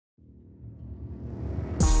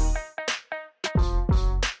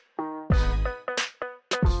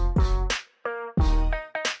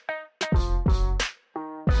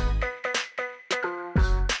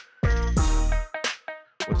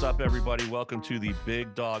What's up, everybody? Welcome to the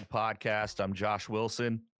Big Dog Podcast. I'm Josh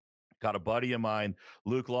Wilson. Got a buddy of mine,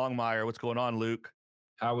 Luke Longmire. What's going on, Luke?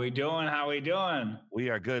 How we doing? We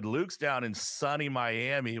are good. Luke's down in sunny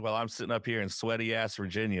Miami while I'm sitting up here in sweaty ass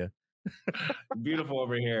Virginia. Beautiful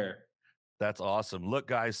over here. That's awesome. Look,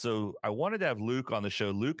 guys, so I wanted to have Luke on the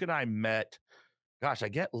show. Luke and I met, I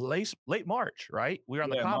get late March, right? We were on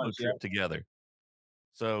the combo trip together.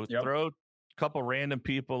 So throw a couple random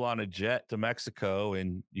people on a jet to Mexico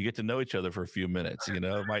and you get to know each other for a few minutes, you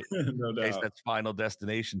know, might No doubt. that's final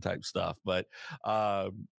destination type stuff. But,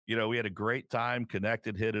 we had a great time,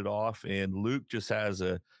 connected, hit it off. And Luke just has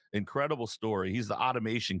an incredible story. He's the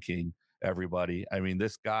automation king, everybody. I mean,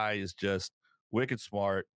 this guy is just wicked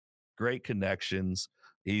smart, great connections.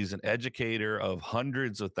 He's an educator of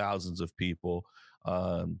hundreds of thousands of people,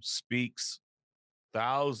 speaks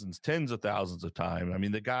thousands, tens of thousands of times. I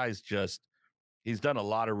mean, the guy's he's done a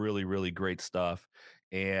lot of really, really great stuff.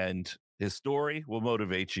 And his story will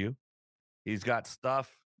motivate you. He's got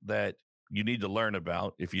stuff that you need to learn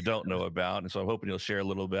about if you don't know about. And so I'm hoping you'll share a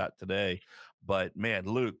little bit today. But man,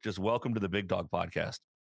 Luke, just welcome to the Big Dog Podcast.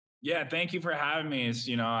 Yeah, thank you for having me.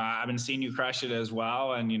 I've been seeing you crush it as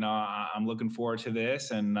well. And, I'm looking forward to this.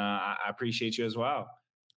 And I appreciate you as well.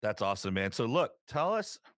 That's awesome, man. So look,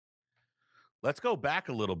 let's go back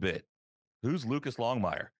a little bit. Who's Lucas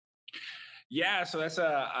Longmire? Yeah, so that's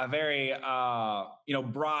a very,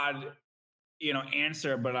 broad,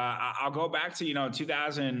 answer, but I'll go back to,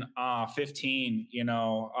 2015, when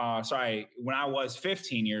I was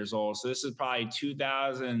 15 years old. So this is probably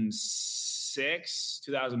 2006,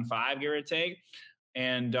 2005, give or take.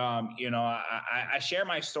 And, I share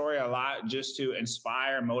my story a lot just to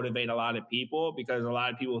inspire, motivate a lot of people, because a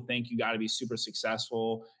lot of people think you got to be super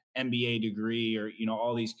successful, MBA degree, or,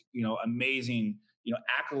 all these, amazing,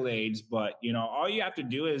 accolades. But, all you have to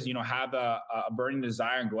do is, have a burning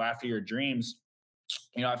desire and go after your dreams.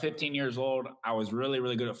 At 15 years old, I was really,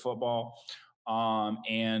 really good at football. I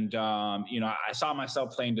saw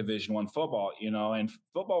myself playing Division I football, and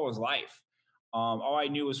football was life. All I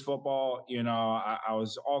knew was football. I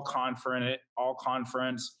was all conference.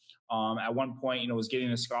 At one point, was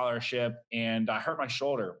getting a scholarship, and I hurt my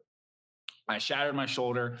shoulder. I shattered my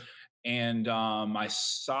shoulder. And my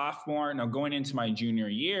sophomore, going into my junior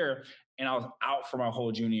year, and I was out for my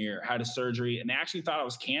whole junior year, had a surgery, and they actually thought it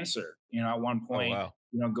was cancer. At one point,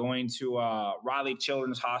 going to Riley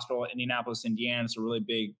Children's Hospital, Indianapolis, Indiana. It's a really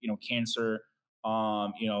big, cancer,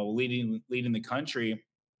 leading the country.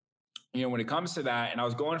 When it comes to that, and I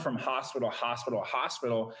was going from hospital,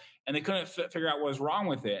 and they couldn't figure out what was wrong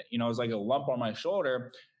with it. It was like a lump on my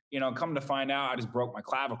shoulder. Come to find out, I just broke my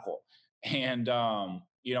clavicle, and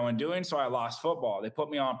in doing so, I lost football. They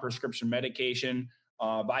put me on prescription medication,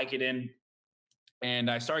 Vicodin,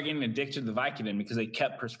 and I started getting addicted to the Vicodin because they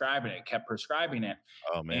kept prescribing it.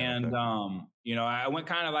 Oh man! And okay. I went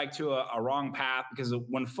kind of like to a wrong path, because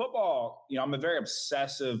when football, I'm a very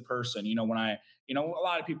obsessive person. When I, a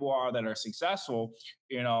lot of people are that are successful,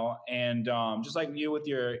 and just like you with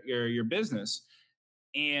your business.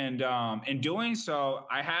 And in doing so,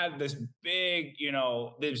 I had this big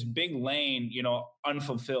lane,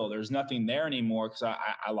 unfulfilled. There's nothing there anymore because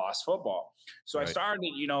I lost football. So right. I started,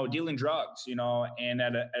 dealing drugs, and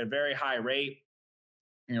at a very high rate,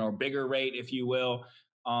 bigger rate, if you will.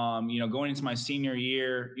 Going into my senior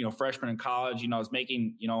year, freshman in college, I was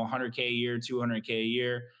making, $100K a year, $200K a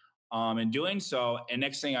year. And doing so, and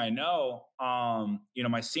next thing I know,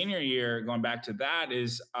 my senior year, going back to that,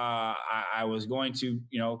 is I was going to,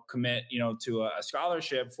 commit, to a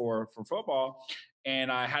scholarship for football, and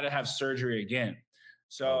I had to have surgery again.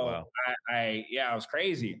 So it was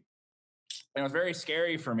crazy. And it was very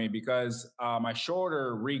scary for me because my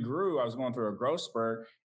shoulder regrew. I was going through a growth spurt,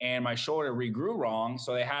 and my shoulder regrew wrong.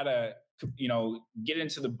 So they had to, get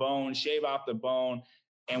into the bone, shave off the bone.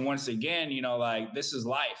 And once again, this is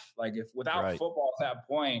life. Like, if without football at that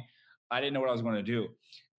point, I didn't know what I was going to do.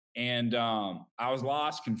 And I was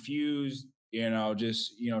lost, confused, trying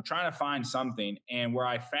to find something. And where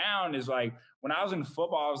I found is, like, when I was in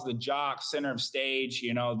football, I was the jock, center of stage,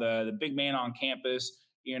 the big man on campus,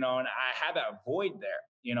 and I had that void there.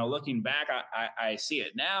 Looking back, I see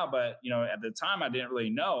it now, but, at the time I didn't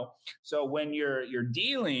really know. So when you're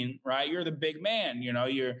dealing, right, you're the big man,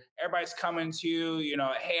 everybody's coming to you,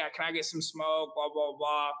 hey, can I get some smoke, blah, blah,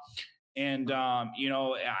 blah. And,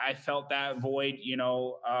 I felt that void,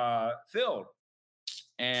 filled.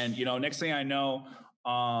 And, next thing I know,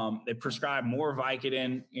 they prescribed more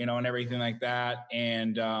Vicodin, and everything like that.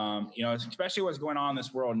 And, especially what's going on in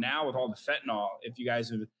this world now with all the fentanyl. If you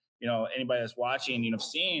guys have, anybody that's watching,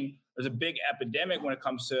 seen, there's a big epidemic when it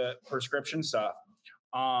comes to prescription stuff.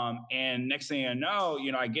 And next thing I know,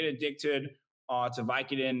 I get addicted to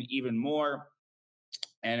Vicodin even more.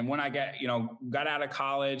 And when I got out of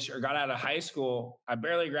college or got out of high school, I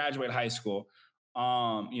barely graduated high school.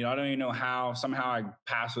 I don't even know how. Somehow I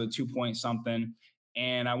passed with a 2 point something.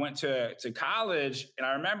 And I went to college, and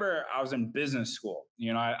I remember I was in business school.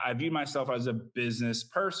 I viewed myself as a business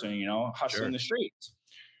person, hustling the streets.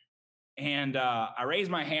 And I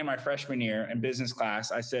raised my hand my freshman year in business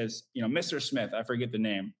class. I said, Mr. Smith, I forget the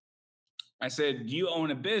name. I said, do you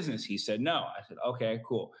own a business? He said, no. I said, okay,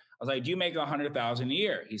 cool. I was like, do you make $100,000 a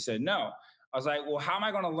year? He said, no. I was like, well, how am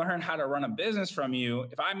I going to learn how to run a business from you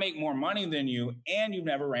if I make more money than you and you've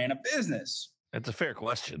never ran a business? That's a fair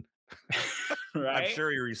question. Right? I'm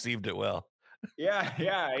sure you received it well. Yeah.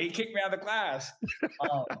 He kicked me out of the class.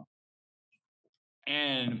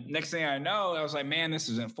 And next thing I know, I was like, man, this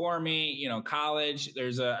isn't for me. College,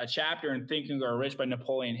 there's a chapter in Think and Grow Rich by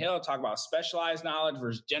Napoleon Hill, talk about specialized knowledge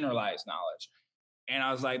versus generalized knowledge. And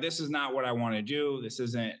I was like, this is not what I want to do. This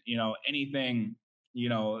isn't, anything,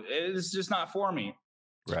 it's just not for me.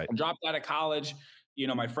 Right. I dropped out of college,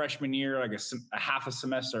 my freshman year, like a half a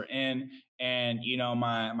semester in, and,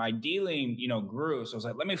 my dealing, grew. So I was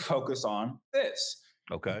like, let me focus on this.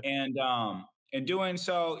 Okay. And, in doing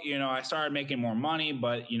so, I started making more money,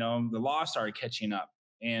 but, the law started catching up.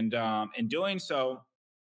 And in doing so,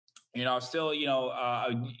 still,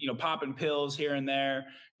 popping pills here and there,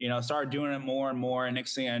 started doing it more and more. And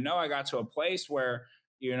next thing I know, I got to a place where,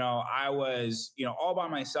 I was, all by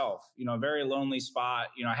myself, a very lonely spot.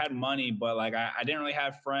 I had money, but like I didn't really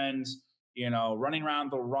have friends, running around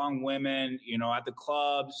the wrong women, at the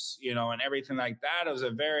clubs, and everything like that. It was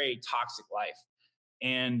a very toxic life.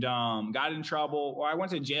 And got in trouble. Well, I went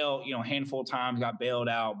to jail, a handful of times, got bailed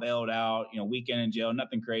out, weekend in jail,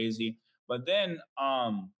 nothing crazy. But then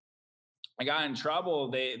I got in trouble.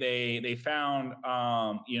 They found,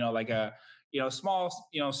 like a, small,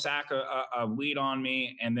 sack of weed on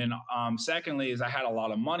me. And then secondly is I had a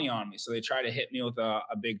lot of money on me. So they tried to hit me with a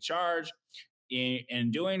big charge. In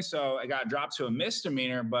doing so, I got dropped to a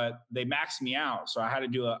misdemeanor, but they maxed me out. So I had to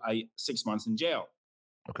do a 6 months in jail.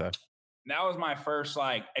 Okay. That was my first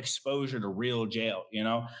like exposure to real jail,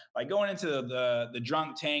 like going into the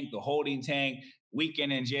drunk tank, the holding tank,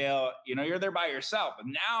 weekend in jail, you're there by yourself. But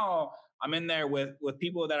now I'm in there with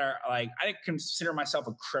people that are like, I didn't consider myself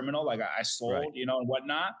a criminal. Like I sold, right. And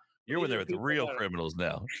whatnot. You're in there with the real criminals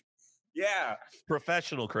now. Yeah.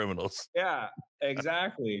 Professional criminals. Yeah,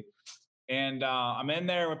 exactly. And I'm in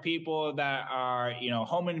there with people that are,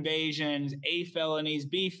 home invasions, A felonies,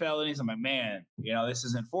 B felonies. I'm like, man, this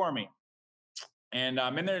isn't for me. And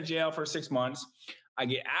I'm in there in jail for 6 months. I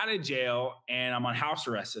get out of jail and I'm on house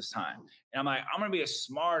arrest this time. And I'm like, I'm going to be a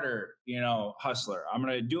smarter, hustler. I'm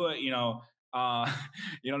going to do it,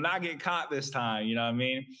 not get caught this time. You know what I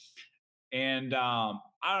mean? And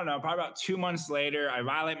I don't know, probably about 2 months later, I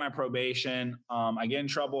violate my probation. I get in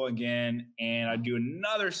trouble again and I do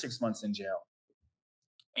another 6 months in jail.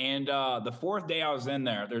 And the fourth day I was in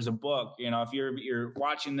there, there's a book, if you're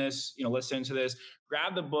watching this, listening to this,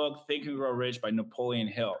 grab the book, Think and Grow Rich by Napoleon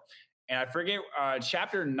Hill. And I forget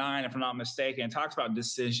chapter 9, if I'm not mistaken, it talks about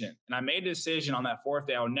decision. And I made a decision on that fourth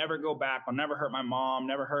day. I would never go back. I'll never hurt my mom,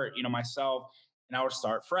 never hurt, myself. And I would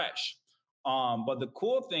start fresh. But the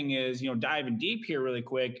cool thing is, diving deep here really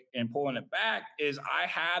quick and pulling it back is I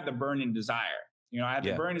had the burning desire. I had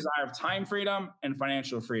the burning desire of time freedom and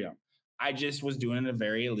financial freedom. I just was doing it in a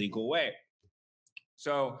very illegal way.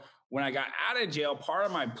 So when I got out of jail, part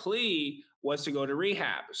of my plea was to go to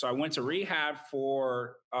rehab. So I went to rehab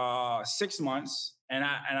for 6 months, and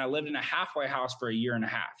I lived in a halfway house for a year and a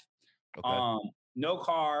half. Okay. No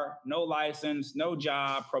car, no license, no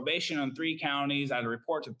job, probation on 3 counties. I had to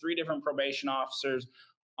report to 3 different probation officers.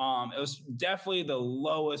 It was definitely the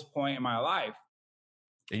lowest point in my life.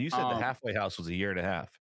 And you said the halfway house was a year and a half.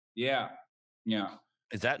 Yeah.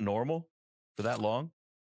 Is that normal for that long?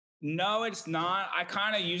 No, it's not. I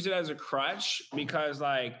kind of use it as a crutch because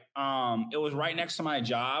it was right next to my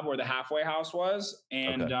job where the halfway house was.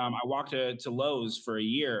 And okay. I walked to Lowe's for a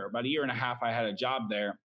year, about a year and a half. I had a job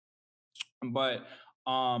there, but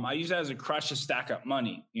I use it as a crutch to stack up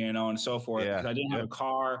money, and so forth. Because I didn't have a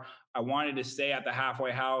car. I wanted to stay at the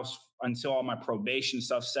halfway house until all my probation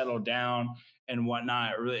stuff settled down and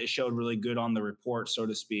whatnot. It showed really good on the report, so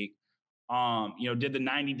to speak. Did the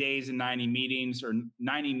 90 days and 90 meetings or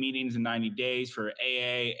 90 meetings in 90 days for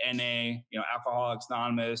AA, NA, Alcoholics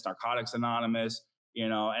Anonymous, Narcotics Anonymous,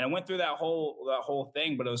 and I went through that whole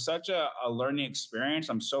thing, but it was such a learning experience.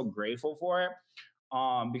 I'm so grateful for it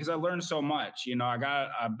because I learned so much. I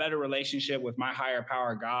got a better relationship with my higher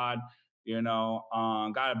power, God,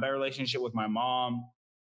 got a better relationship with my mom.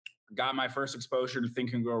 got my first exposure to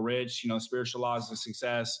Think and Grow Rich, spiritual laws of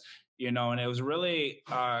success, and it was really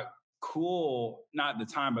cool, not at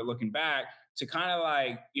the time, but looking back, to kind of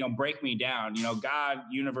like, break me down, God,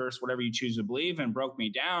 universe, whatever you choose to believe in, broke me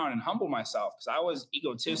down and humbled myself because I was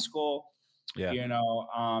egotistical,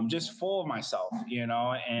 just full of myself,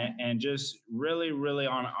 and just really, really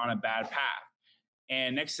on a bad path.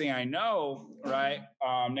 And next thing I know, right?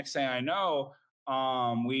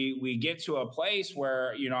 We get to a place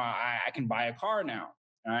where, I can buy a car now,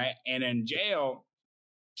 right? And in jail,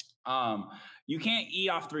 you can't eat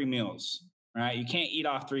off 3 meals, right? You can't eat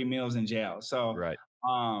off 3 meals in jail. So, Right.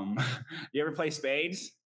 You ever play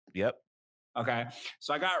spades? Yep. Okay.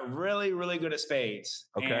 So I got really, really good at spades.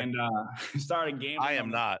 Okay. And started gambling. I am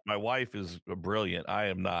not. My wife is brilliant. I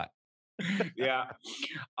am not. Yeah.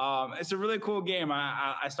 It's a really cool game.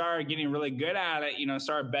 I started getting really good at it,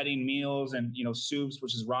 started betting meals and, soups,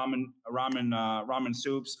 which is ramen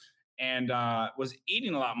soups, and was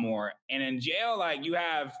eating a lot more. And in jail, like you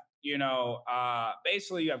have,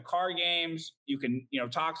 basically you have card games, you can,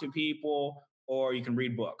 talk to people, or you can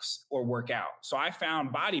read books or work out. So I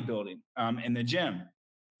found bodybuilding in the gym.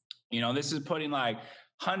 This is putting like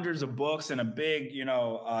hundreds of books in a big,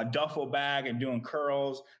 duffel bag and doing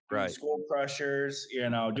curls, doing skull crushers,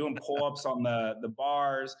 doing pull-ups on the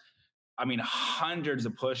bars. I mean, hundreds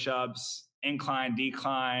of push-ups, incline,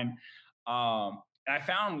 decline. And I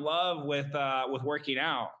found love with working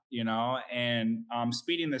out, and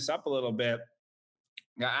speeding this up a little bit.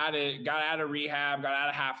 Got out of rehab, got out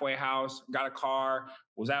of halfway house, got a car,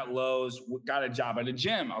 was at Lowe's, got a job at a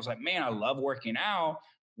gym. I was like, man, I love working out.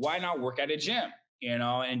 Why not work at a gym?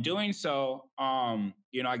 And doing so,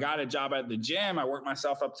 I got a job at the gym. I worked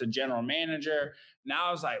myself up to general manager. Now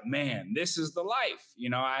I was like, man, this is the life.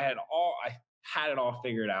 I had it all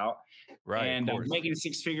figured out. Right. And I was making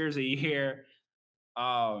 6 figures a year.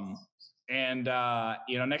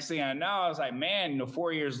 Next thing I know, I was like, man,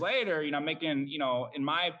 4 years later, making, in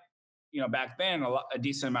my, back then a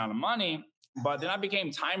decent amount of money, but then I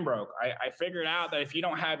became time broke. I figured out that if you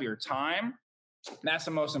don't have your time, that's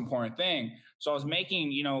the most important thing. So I was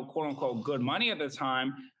making, quote unquote, good money at the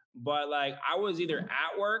time, but like I was either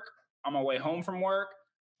at work on my way home from work,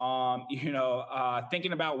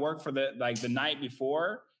 thinking about work for the night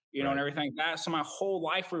before, and everything like that. So my whole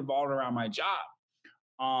life revolved around my job.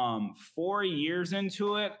 4 years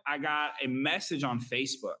into it, I got a message on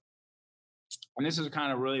Facebook. And this is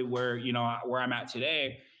kind of really where I'm at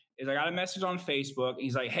today is I got a message on Facebook. And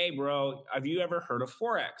he's like, hey, bro, have you ever heard of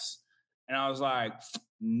Forex? And I was like,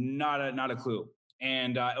 not a clue.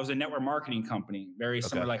 And it was a network marketing company, very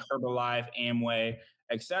similar like Herbalife, Amway,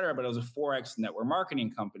 et cetera. But it was a Forex network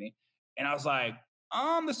marketing company. And I was like,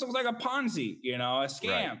 this looks like a Ponzi, a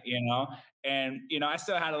scam, And, I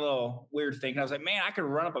still had a little weird thinking. I was like, man, I could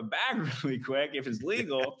run up a bag really quick if it's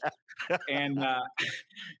legal. And,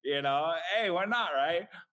 hey, why not, right?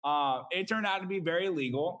 It turned out to be very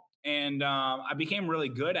legal. And I became really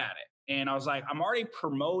good at it. And I was like, I'm already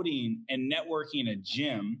promoting and networking a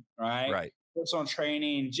gym, right? Right. Personal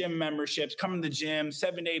training, gym memberships, come to the gym,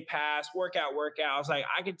 7-day pass, workout. I was like,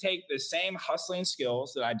 I could take the same hustling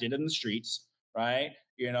skills that I did in the streets, right?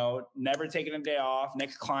 Never taking a day off,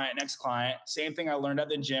 next client. Same thing I learned at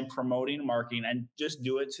the gym, promoting, marketing, and just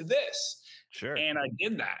do it to this. Sure. And I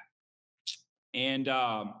did that. And,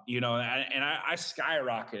 I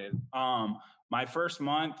skyrocketed. My first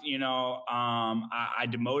month, I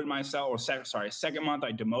demoted myself, second month,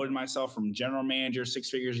 I demoted myself from general manager, 6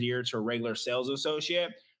 figures a year, to a regular sales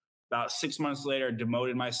associate. About 6 months later,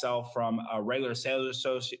 demoted myself from a regular sales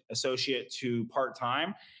associate to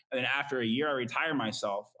part-time. And then after a year, I retired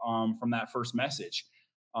myself from that first message.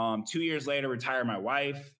 2 years later, retired my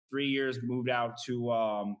wife. 3 years, moved out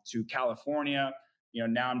to California.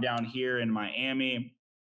 Now I'm down here in Miami.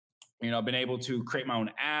 Been able to create my own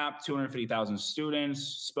app, 250,000 students,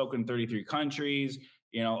 spoken in 33 countries,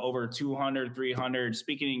 over 200, 300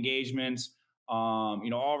 speaking engagements,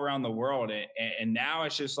 all around the world. And now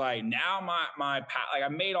it's just like, now I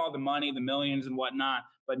made all the money, the millions and whatnot,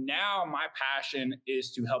 but now my passion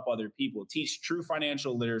is to help other people, teach true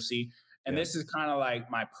financial literacy. And this is kind of like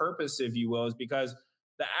my purpose, if you will, is because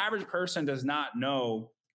the average person does not know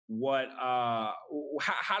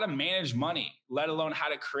how to manage money, let alone how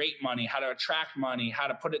to create money, how to attract money, how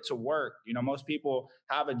to put it to work. Most people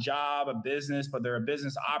have a job, a business, but they're a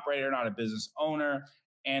business operator, not a business owner.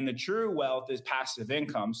 And the true wealth is passive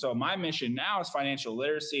income. So my mission now is financial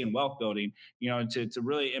literacy and wealth building, to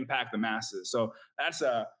really impact the masses. So that's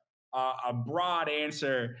a broad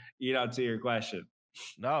answer, to your question.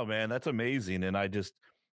 No, man, that's amazing. And I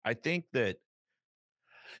think that,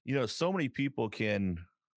 so many people can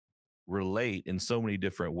relate in so many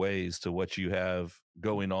different ways to what you have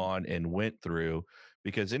going on and went through,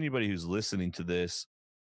 because anybody who's listening to this,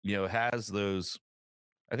 has those.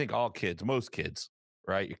 I think all kids, most kids,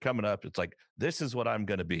 right? You're coming up, it's like, this is what I'm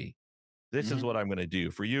going to be. This is Mhm. what I'm going to do.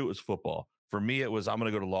 For you, it was football. For me, it was, I'm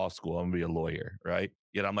going to go to law school. I'm going to be a lawyer, right?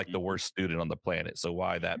 Yet I'm like the Mhm. worst student on the planet. So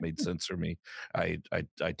why that made sense for me, I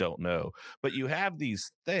don't know. But you have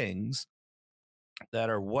these things that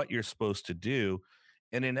are what you're supposed to do,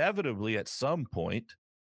 and inevitably, at some point,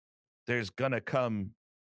 there's going to come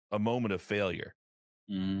a moment of failure.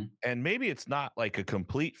 Mhm. And maybe it's not like a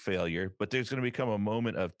complete failure, but there's going to become a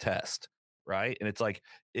moment of test, right? And it's like,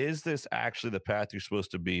 is this actually the path you're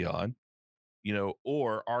supposed to be on?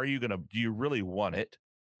 Or do you really want it?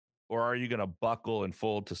 Or are you going to buckle and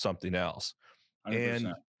fold to something else?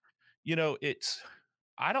 And, 100%.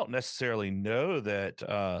 I don't necessarily know that,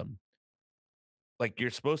 like,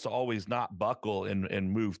 you're supposed to always not buckle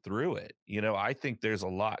and move through it. I think there's a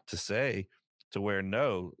lot to say to where,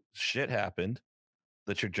 no, shit happened.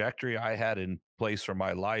 The trajectory I had in place for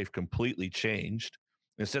my life completely changed.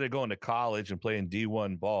 Instead of going to college and playing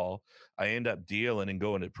D1 ball, I end up dealing and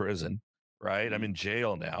going to prison, right? I'm Mhm. in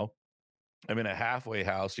jail now. I'm in a halfway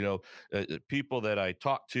house. People that I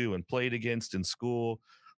talked to and played against in school,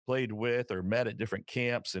 played with, or met at different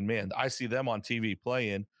camps. And man, I see them on TV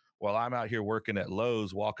playing while I'm out here working at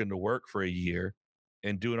Lowe's, walking to work for a year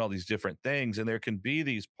and doing all these different things. And there can be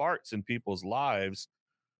these parts in people's lives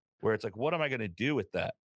where it's like, what am I going to do with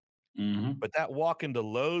that? Mhm. But that walk into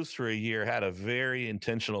Lowe's for a year had a very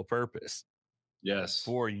intentional purpose Yes.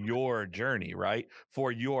 for your journey, right?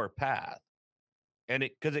 For your path. And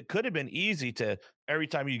because it could have been easy to, every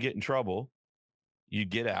time you get in trouble, you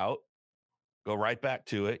get out, go right back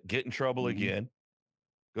to it, get in trouble Mhm. again,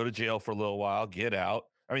 go to jail for a little while, get out.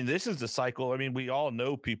 I mean, this is the cycle. I mean, we all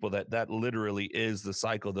know people that literally is the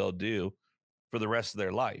cycle they'll do for the rest of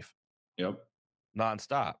their life, Yep.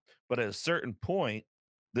 nonstop. But at a certain point,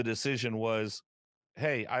 the decision was,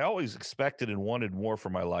 hey, I always expected and wanted more for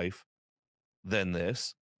my life than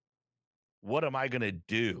this. What am I going to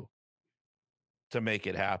do to make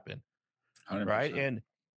it happen? Right. 100%.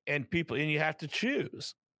 And you have to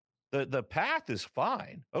choose. The path is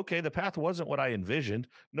fine. Okay, the path wasn't what I envisioned.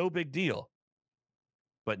 No big deal.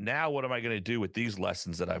 But now what am I going to do with these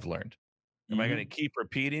lessons that I've learned? Am I going to Mhm. keep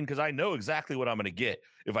repeating? Because I know exactly what I'm going to get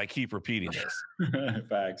if I keep repeating this.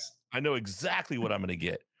 Facts. I know exactly what I'm going to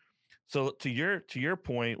get. So to your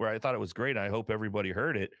point where I thought it was great, and I hope everybody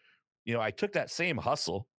heard it, I took that same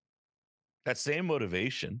hustle, that same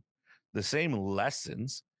motivation, the same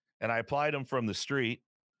lessons, and I applied them from the street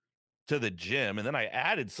to the gym. And then I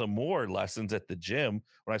added some more lessons at the gym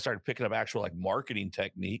when I started picking up actual like marketing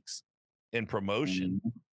techniques and promotion.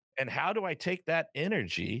 Mhm. And how do I take that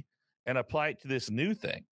energy and apply it to this new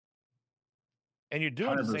thing? And you're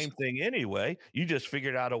doing the same 100%. thing anyway. You just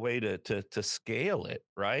figured out a way to scale it,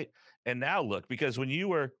 right? And now look, because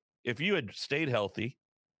if you had stayed healthy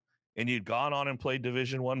and you'd gone on and played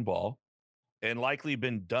Division 1 ball and likely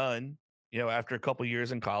been done, after a couple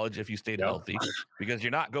years in college if you stayed Yep. healthy, because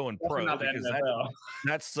you're not going Definitely pro not the because that's NFL.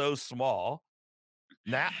 that's so small.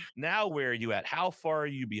 Now where are you at? How far are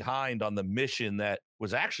you behind on the mission that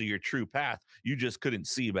was actually your true path? You just couldn't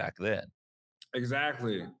see back then.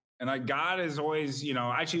 Exactly. And like God is always,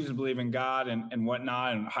 I choose to believe in God and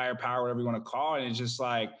whatnot and higher power, whatever you want to call it. And it's just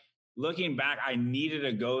like looking back, I needed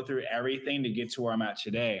to go through everything to get to where I'm at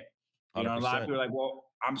today. A lot of 100%. people are like, well,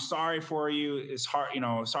 I'm sorry for you. It's hard,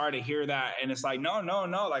 sorry to hear that. And it's like, no, no,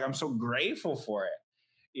 no. Like I'm so grateful for it.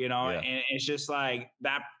 Yeah. And it's just like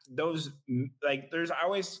that, I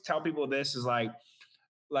always tell people this is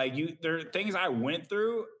there are things I went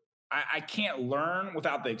through. I can't learn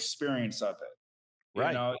without the experience of it. You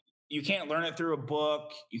Right. know, you can't learn it through a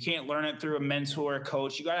book. You can't learn it through a mentor,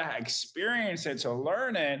 coach. You got to experience it to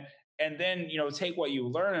learn it, and then take what you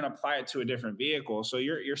learn and apply it to a different vehicle. So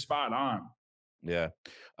you're spot on. Yeah.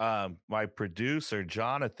 My producer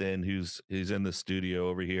Jonathan, who's in the studio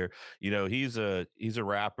over here, he's a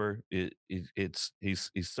rapper.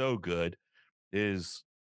 He's so good. His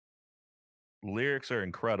lyrics are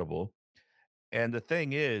incredible. And the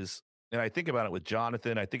thing is, and I think about it with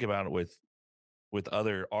Jonathan, I think about it with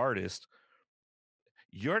other artists,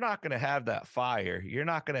 you're not going to have that fire. You're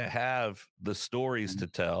not going to have the stories Mhm. to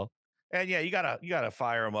tell. And yeah, you gotta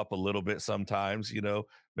fire them up a little bit sometimes,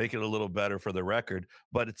 make it a little better for the record.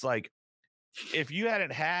 But it's like, if you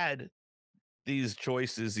hadn't had these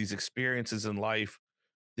choices, these experiences in life,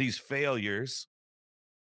 these failures,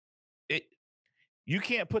 it you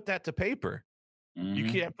can't put that to paper. You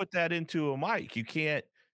Mhm. can't put that into a mic. You can't,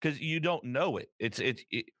 because you don't know it.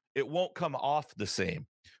 It won't come off the same.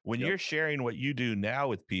 When Yep. you're sharing what you do now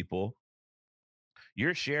with people,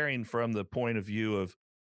 you're sharing from the point of view of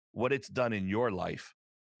what it's done in your life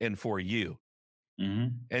and for you.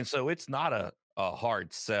 Mm-hmm. And so it's not a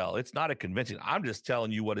hard sell. It's not a convincing. I'm just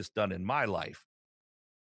telling you what it's done in my life.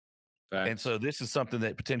 And Facts. so this is something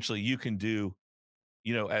that potentially you can do,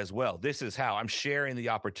 as well. This is how I'm sharing the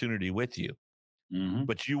opportunity with you, Mm-hmm.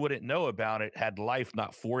 but you wouldn't know about it had life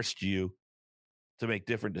not forced you to make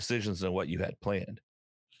different decisions than what you had planned.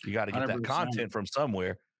 You got to get that 100%. content from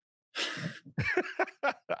somewhere.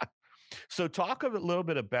 So talk a little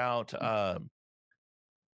bit about,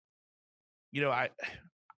 you know, I,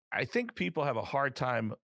 I think people have a hard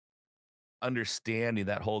time understanding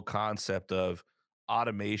that whole concept of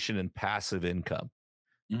automation and passive income.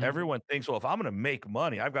 Mm-hmm. Everyone thinks, well, if I'm going to make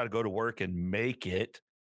money, I've got to go to work and make it,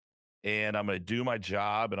 and I'm going to do my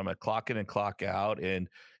job, and I'm going to clock in and clock out, and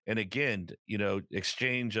again,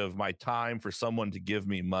 exchange of my time for someone to give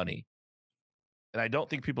me money. And I don't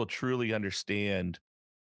think people truly understand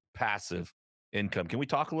passive income. Can we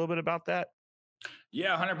talk a little bit about that?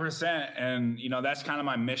 Yeah, 100%. And, that's kind of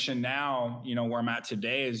my mission now, where I'm at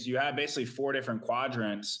today is you have basically four different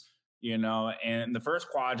quadrants, and the first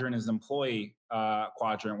quadrant is the employee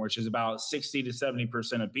quadrant, which is about 60 to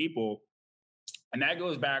 70% of people. And that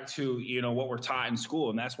goes back to, what we're taught in school.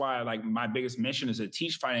 And that's why like my biggest mission is to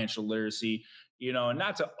teach financial literacy, and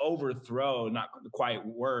not to overthrow, not the quite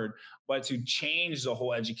word, but to change the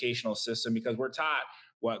whole educational system because we're taught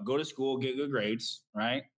what, go to school, get good grades,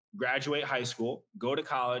 right? Graduate high school, go to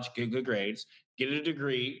college, get good grades, get a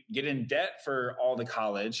degree, get in debt for all the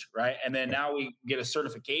college, right? And then now we get a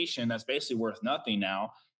certification that's basically worth nothing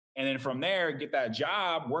now. And then from there, get that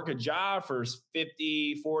job, work a job for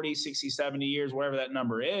 50, 40, 60, 70 years, whatever that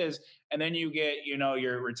number is. And then you get,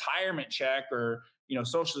 your retirement check or,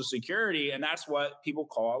 social security. And that's what people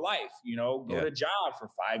call a life, go Yeah. to job for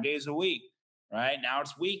 5 days a week, right? Now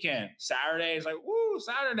it's weekend. Saturday is like, woo,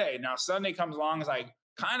 Saturday. Now Sunday comes along, it's like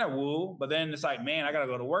kind of woo, but then it's like, man, I got to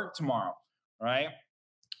go to work tomorrow, right?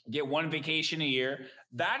 Get one vacation a year.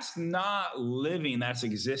 That's not living, that's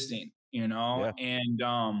existing, Yeah. and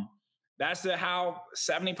that's how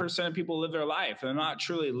 70% of people live their life. They're not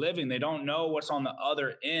truly living. They don't know what's on the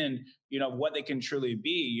other end, what they can truly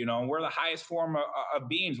be. We're the highest form of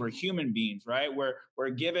beings. We're human beings, right? We're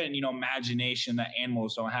given, imagination that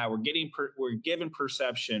animals don't have. We're given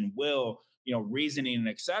perception, will, reasoning, and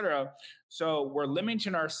etc. So we're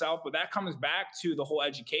limiting ourselves, but that comes back to the whole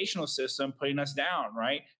educational system putting us down,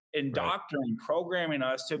 right? Right. Indoctrinating, programming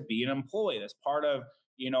us to be an employee. That's part of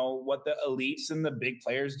what the elites and the big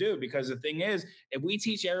players do. Because the thing is, if we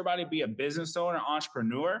teach everybody to be a business owner,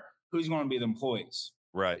 entrepreneur, who's going to be the employees?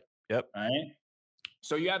 Right. Yep. Right.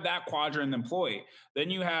 So you have that quadrant, employee.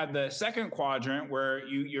 Then you have the second quadrant where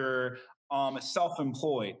you're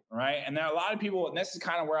self-employed, right? And there are a lot of people, and this is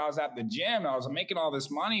kind of where I was at the gym. I was making all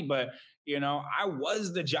this money, but I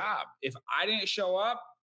was the job. If I didn't show up,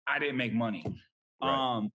 I didn't make money.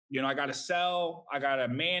 Right. I got to sell, I got to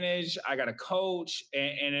manage, I got to coach.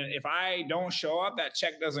 And if I don't show up, that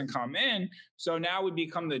check doesn't come in. So now we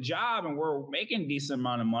become the job and we're making a decent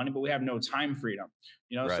amount of money, but we have no time freedom.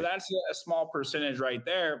 So Right. that's a small percentage right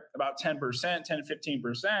there, about 10%, 10 to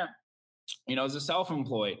 15%, is a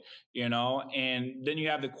self-employed, and then you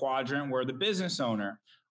have the quadrant where the business owner,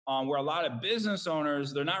 where a lot of business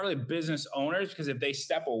owners, they're not really business owners because if they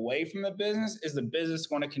step away from the business, is the business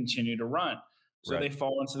going to continue to run? So Right. they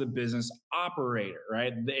fall into the business operator,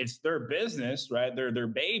 right? It's their business, right? They're their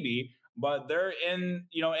baby, but they're in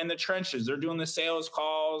the trenches. They're doing the sales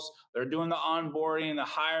calls, they're doing the onboarding, the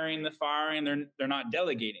hiring, the firing. They're not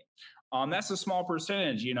delegating. That's a small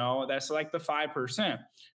percentage, that's like the 5%.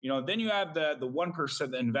 Then you have the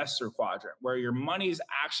 1%, the investor quadrant, where your money is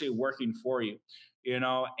actually working for you.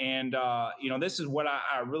 And this is what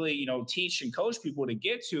I really, teach and coach people to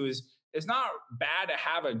get to is it's not bad to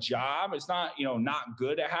have a job. It's not, not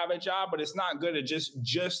good to have a job, but it's not good to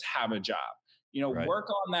just have a job. Right. Work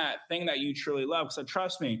on that thing that you truly love. So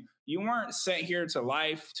trust me, you weren't sent here to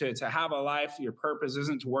life to have a life. Your purpose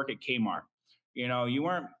isn't to work at Kmart. You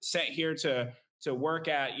weren't sent here to work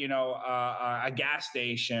at, a gas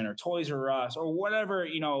station or Toys R Us or whatever,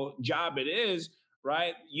 job it is,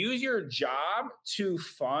 right? Use your job to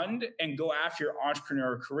fund and go after your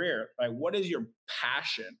entrepreneur career. Like, what is your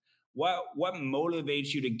passion? What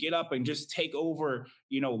motivates you to get up and just take over,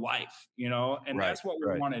 life, and Right. that's what we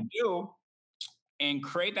Right. want to do and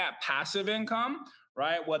create that passive income,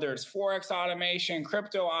 right? Whether it's Forex automation,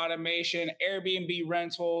 crypto automation, Airbnb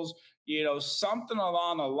rentals, something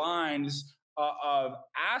along the lines of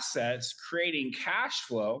assets creating cash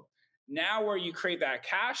flow. Now, where you create that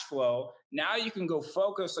cash flow, Now you can go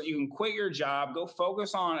focus, so you can quit your job, go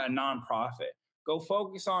focus on a nonprofit, go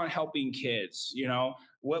focus on helping kids,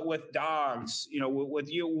 with dogs, with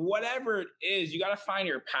you, whatever it is. You got to find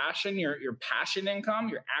your passion, your passion income,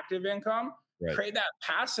 your active income, Right. create that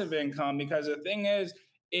passive income. Because the thing is,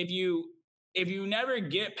 if you never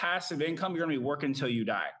get passive income, you're going to be working until you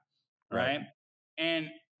die. Right. And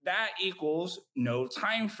that equals no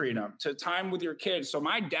time freedom to time with your kids. So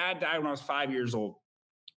my dad died when I was 5 years old.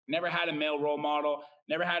 Never had a male role model,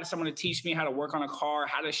 never had someone to teach me how to work on a car,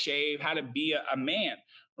 how to shave, how to be a man,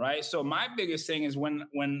 right? So my biggest thing is when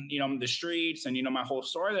the streets and my whole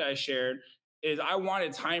story that I shared is I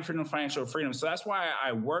wanted time freedom, financial freedom. So that's why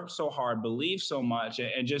I worked so hard, believe so much,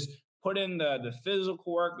 and just put in the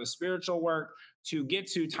physical work, the spiritual work to get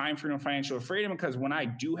to time freedom, financial freedom. Because when I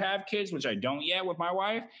do have kids, which I don't yet with my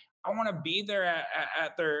wife, I want to be there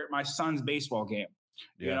at my son's baseball game.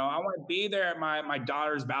 Yeah. I want to be there at my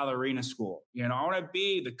daughter's ballerina school. I want to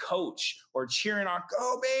be the coach or cheering on,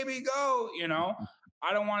 go baby, go.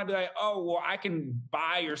 I don't want to be like, oh, well, I can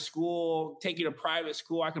buy your school, take you to private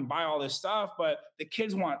school. I can buy all this stuff, but the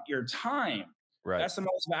kids want your time. Right. That's the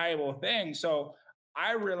most valuable thing. So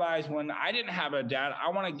I realized when I didn't have a dad, I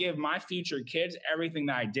want to give my future kids everything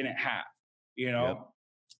that I didn't have, Yep.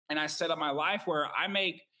 And I set up my life where I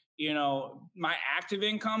make, my active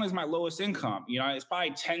income is my lowest income. It's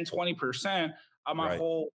probably 10, 20% of my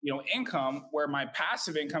whole, income, where my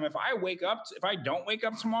passive income, if I don't wake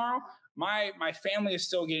up tomorrow, my family is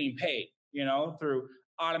still getting paid, through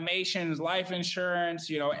automations, life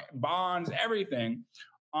insurance, bonds, everything.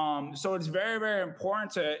 So it's very, very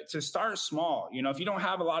important to start small. If you don't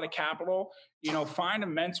have a lot of capital, find a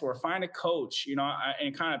mentor, find a coach,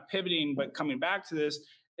 and kind of pivoting, but coming back to this,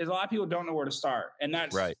 is a lot of people don't know where to start. And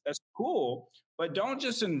that's cool, but don't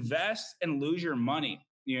just invest and lose your money.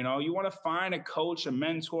 You want to find a coach, a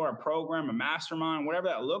mentor, a program, a mastermind, whatever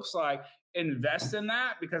that looks like. Invest in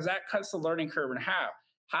that, because that cuts the learning curve in half.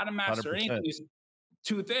 How to master 100%. Anything is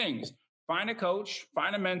two things: find a coach,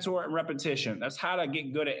 find a mentor, and repetition. That's how to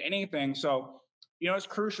get good at anything. So, it's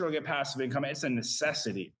crucial to get passive income. It's a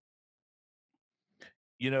necessity.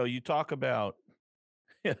 You talk about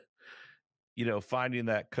finding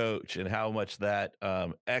that coach and how much that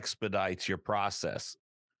expedites your process,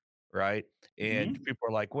 right? And people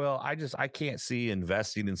are like, well, I can't see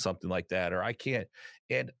investing in something like that, or I can't.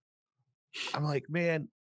 And I'm like, man,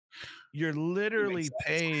 you're literally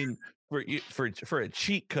paying for a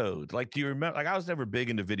cheat code. Like, do you remember? Like, I was never big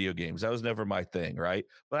into video games. That was never my thing, right?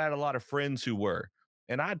 But I had a lot of friends who were.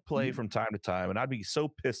 And I'd play from time to time, and I'd be so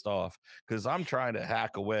pissed off because I'm trying to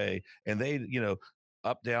hack away, and they,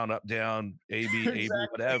 up, down, A, B, A, B,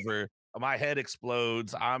 whatever. My head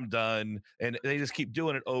explodes. I'm done. And they just keep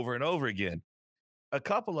doing it over and over again. A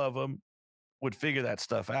couple of them would figure that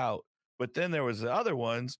stuff out. But then there was the other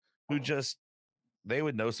ones who they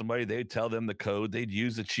would know somebody. They'd tell them the code. They'd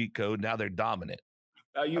use the cheat code. Now they're dominant.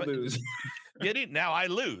 You lose. Now I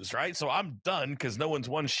lose, right? So I'm done because no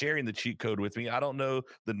one's sharing the cheat code with me. I don't know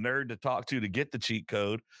the nerd to talk to get the cheat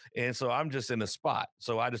code. And so I'm just in a spot.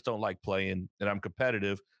 So I just don't like playing, and I'm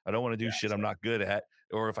competitive. I don't want to do shit I'm not good at.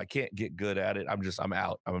 Or if I can't get good at it, I'm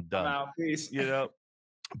out. I'm done. I'm out. Peace.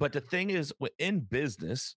 But the thing is, in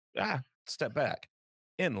business, step back.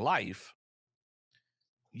 In life,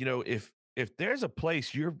 if there's a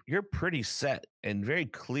place you're pretty set and very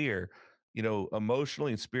clear,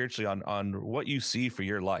 emotionally and spiritually on what you see for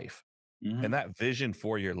your life and that vision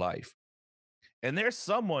for your life. And there's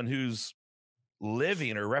someone who's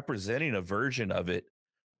living or representing a version of it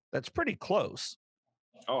that's pretty close.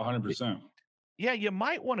 Oh, 100%. Yeah, you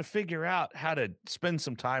might want to figure out how to spend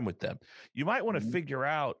some time with them. You might want to figure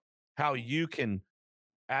out how you can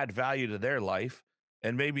add value to their life,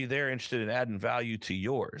 and maybe they're interested in adding value to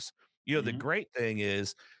yours. The great thing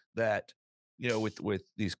is that with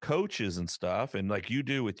these coaches and stuff, and like you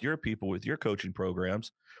do with your people, with your coaching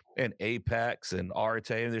programs and Apex and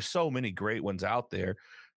Arte, and there's so many great ones out there.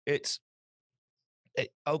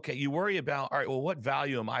 Okay, you worry about, all right, well, what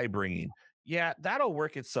value am I bringing? Yeah, that'll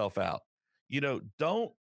work itself out.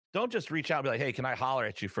 Don't just reach out and be like, hey, can I holler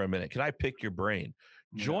at you for a minute? Can I pick your brain?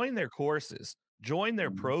 Join their courses, join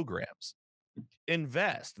their programs,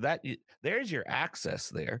 invest. There's your access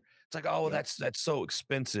there. It's like, oh, that's so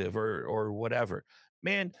expensive or whatever.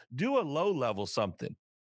 Man, do a low level something.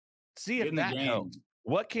 See if that helps.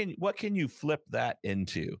 What can you flip that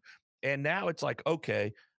into? And now it's like,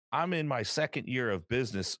 okay, I'm in my second year of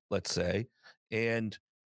business, let's say, and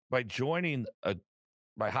by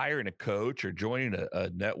hiring a coach or joining a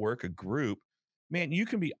network, a group, man, you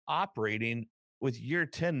can be operating with year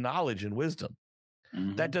 10 knowledge and wisdom.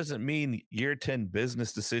 That doesn't mean year 10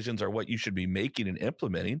 business decisions are what you should be making and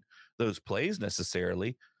implementing those plays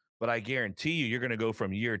necessarily. But I guarantee you're going to go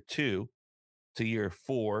from year 2 to year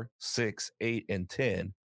 4, 6, 8, and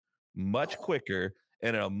 10 much quicker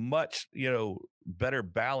and in a much, better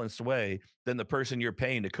balanced way than the person you're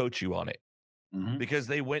paying to coach you on it, Mm-hmm. because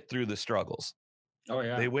they went through the struggles. Oh They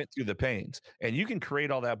yeah. went through the pains, and you can create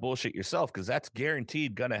all that bullshit yourself because that's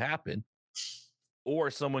guaranteed going to happen. Or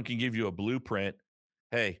someone can give you a blueprint.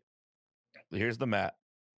 Hey, here's the map.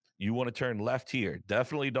 You want to turn left here.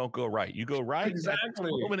 Definitely don't go right. You go right at this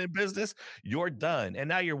Exactly. moment in business, you're done. And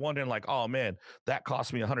now you're wondering, like, oh man, that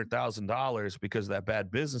cost me $100,000 because of that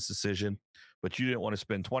bad business decision. But you didn't want to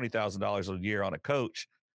spend $20,000 a year on a coach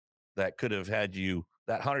that could have had you,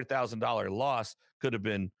 that $100,000 loss could have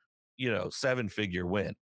been, 7-figure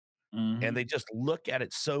win. And Mm-hmm. they just look at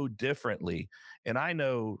it so differently. And I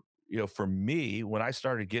know, for me, when I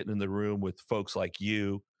started getting in the room with folks like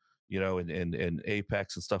you, and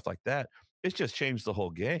Apex and stuff like that, it's just changed the whole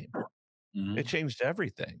game. It Mm-hmm. changed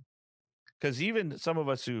everything. Because even some of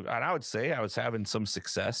us and I would say I was having some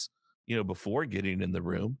success, before getting in the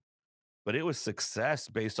room, but it was success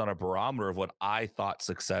based on a barometer of what I thought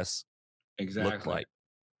success looked Exactly. like,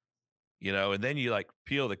 and then you like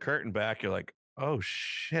peel the curtain back, you're like, oh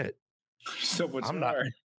shit, So much I'm not more.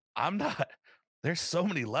 I'm not there's so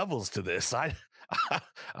many levels to this. I'm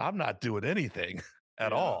not doing anything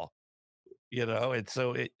at Yeah. all, and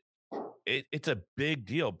so it's a big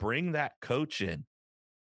deal. Bring that coach in,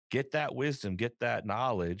 get that wisdom, get that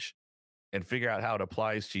knowledge, and figure out how it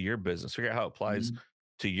applies to your business, figure out how it applies Mm-hmm.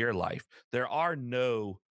 to your life. There are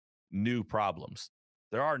no new problems.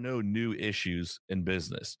 There are no new issues in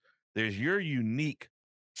business. There's your unique,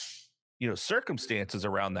 circumstances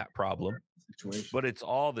around that problem, Situation. but it's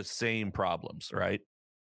all the same problems, right?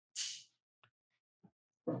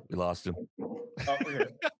 We lost him. Oh, okay.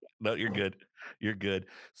 No, you're good. You're good.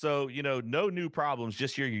 So, no new problems,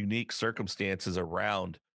 just your unique circumstances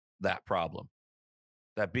around that problem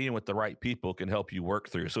that being with the right people can help you work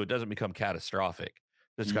through. So it doesn't become catastrophic.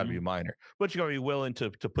 It's got to be Mm-hmm. minor, but you're going to be willing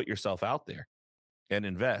to put yourself out there and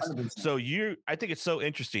invest. 100%. So I think it's so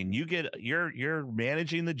interesting. You're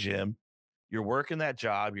managing the gym, you're working that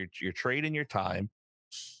job, you're trading your time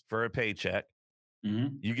for a paycheck.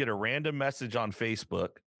 Mm-hmm. You get a random message on Facebook,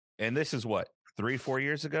 and this is what, 3-4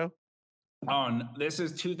 years ago? This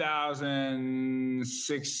is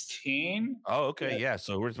 2016. Oh, okay. Yeah. Yeah.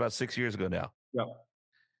 So we're about 6 years ago now. Yep.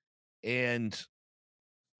 And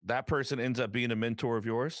that person ends up being a mentor of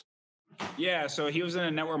yours. Yeah. So he was in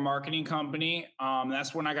a network marketing company.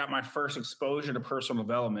 That's when I got my first exposure to personal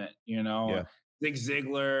development. Yeah. Zig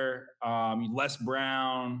Ziglar, Les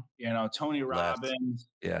Brown, Tony Less. Robbins.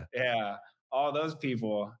 Yeah. Yeah, all those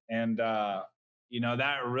people, and that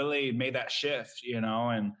really made that shift.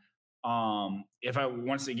 And if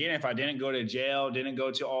I didn't go to jail, didn't go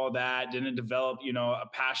to all that, didn't develop a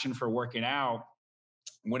passion for working out,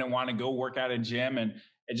 wouldn't want to go work out in gym, and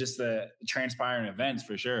it just the transpiring events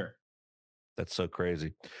for sure. That's so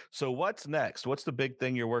crazy. So what's next? What's the big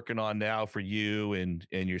thing you're working on now for you and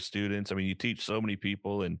your students? I mean, you teach so many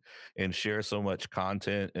people and share so much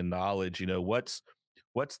content and knowledge. What's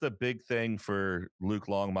the big thing for Luke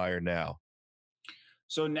Longmire now?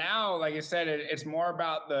 So now, like I said, it's more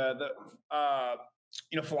about the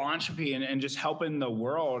philanthropy and just helping the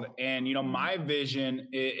world. And my vision,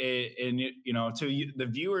 and the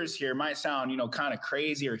viewers here, might sound kind of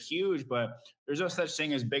crazy or huge, but there's no such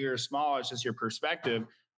thing as big or small. It's just your perspective.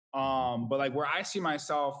 But like where I see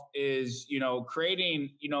myself is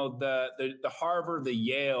creating the Harvard, the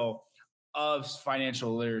Yale of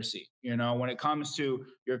financial literacy. When it comes to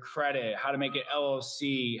your credit, how to make it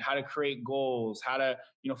LLC, how to create goals, how to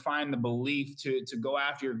find the belief to go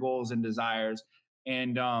after your goals and desires.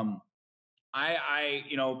 And I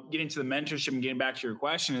getting to the mentorship and getting back to your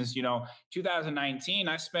question is 2019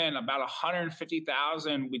 I spent about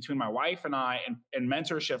 150,000 between my wife and I in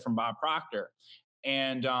mentorship from Bob Proctor,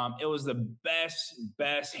 and it was the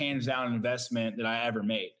best hands down investment that I ever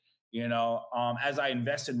made. As I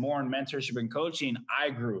invested more in mentorship and coaching, I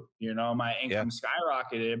grew. My Yeah. income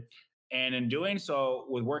skyrocketed, and in doing so,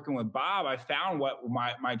 with working with Bob, I found what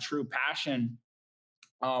my true passion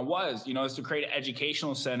is to create an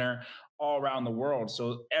educational center all around the world.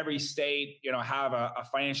 So every state, have a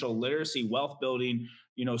financial literacy, wealth building,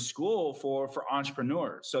 school for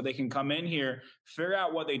entrepreneurs, so they can come in here, figure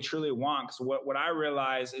out what they truly want. Because what I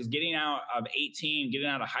realize is getting out of 18, getting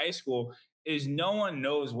out of high school, is no one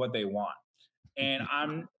knows what they want. And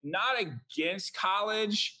I'm not against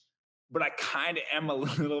college, but I kind of am a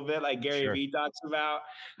little bit, like Gary Sure. Vee talks about.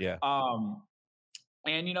 Yeah. Um,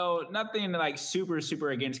 And nothing like super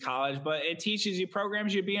against college, but it teaches you,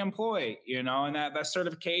 programs you to be employed, and that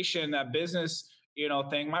certification, that business,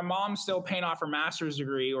 thing. My mom's still paying off her master's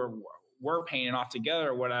degree, or we're paying it off together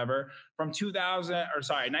or whatever, from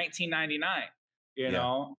 1999,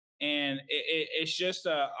 Yeah. and it's just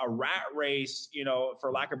a rat race,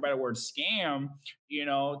 for lack of a better word, scam,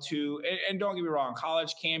 and don't get me wrong,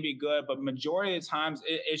 college can be good, but majority of the times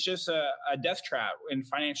it's just a death trap in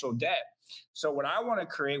financial debt. So what I want to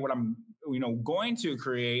create, what I'm going to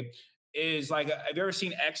create, is like, have you ever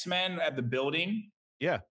seen X-Men at the building?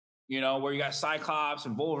 Yeah. Where you got Cyclops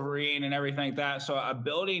and Wolverine and everything like that. So a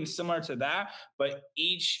building similar to that, but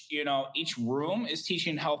each room is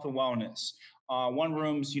teaching health and wellness. One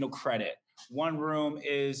room's, credit. One room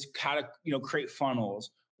is how to, create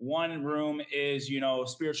funnels. One room is,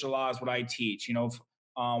 spiritual laws, what I teach.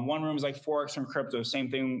 One room is like Forex and crypto. Same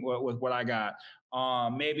thing with what I got.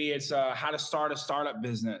 Maybe it's how to start a startup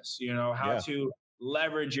business, how to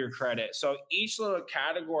leverage your credit. So each little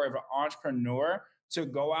category of an entrepreneur to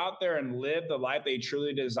go out there and live the life they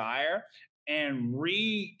truly desire and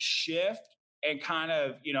reshift and kind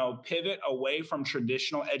of, pivot away from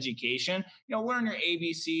traditional education, learn your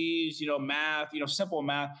ABCs, math, simple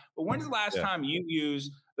math. But when's the last time you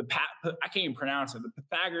used I can't even pronounce it, the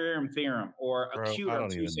Pythagorean theorem or a cube of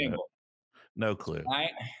two single? No clue.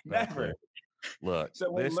 Right? No Never. clue. Look,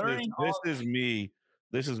 So we're learning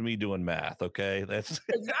this is me doing math. Okay. That's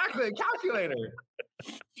exactly a calculator.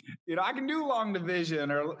 I can do long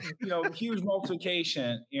division or, huge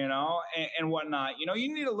multiplication, and whatnot.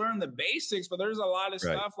 You need to learn the basics, but there's a lot of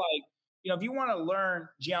stuff like, if you want to learn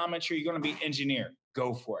geometry, you're going to be engineer,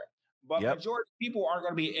 go for it. But majority of people aren't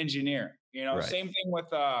going to be engineer. Same thing with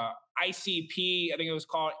ICP. I think it was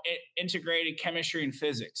called integrated chemistry and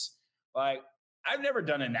physics. Like, I've never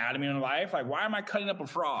done anatomy in life. Like, why am I cutting up a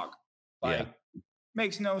frog? Like,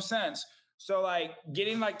 makes no sense. So like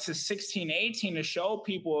getting like to 16, 18 to show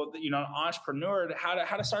people, an entrepreneur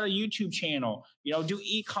how to start a YouTube channel, do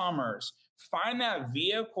e-commerce, find that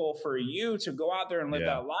vehicle for you to go out there and live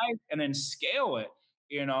that life and then scale it,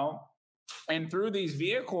 and through these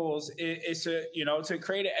vehicles it's to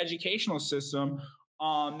create an educational system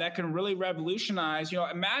that can really revolutionize,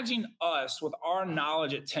 imagine us with our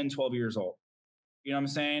knowledge at 10, 12 years old, you know what I'm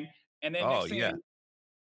saying? And then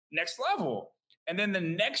next level. And then the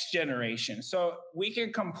next generation. So we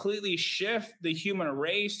can completely shift the human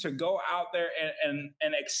race to go out there and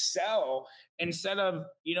excel instead of,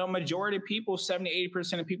 majority of people, 70,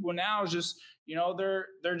 80% of people now is just, they're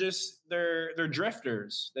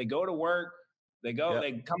drifters. They go to work, they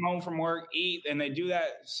come home from work, eat, and they do that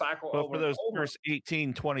cycle over. For those first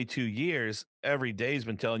 18, 22 years, every day's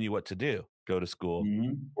been telling you what to do. Go to school.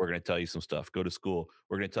 Mm-hmm. We're going to tell you some stuff. Go to school.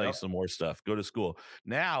 We're going to tell you some more stuff. Go to school.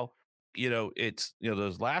 Now, it's,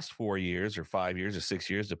 those last 4 years or 5 years or 6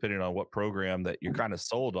 years, depending on what program that you're kind of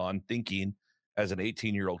sold on, thinking as an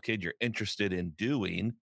 18-year-old kid you're interested in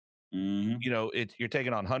doing, you're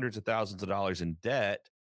taking on hundreds of thousands of dollars in debt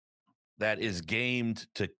that is gamed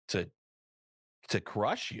to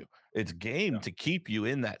crush you. It's gamed to keep you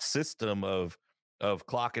in that system of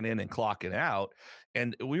clocking in and clocking out.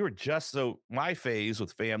 And we were my phase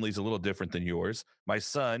with family is a little different than yours. My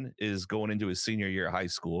son is going into his senior year of high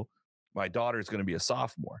school. My daughter is going to be a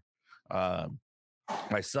sophomore.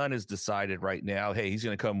 My son has decided right now, hey, he's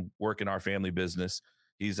going to come work in our family business.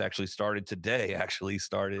 He's actually started today,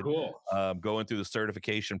 going through the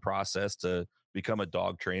certification process to become a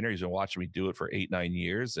dog trainer. He's been watching me do it for 8, 9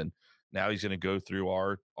 years. And now he's going to go through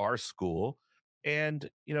our school and,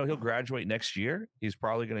 he'll graduate next year. He's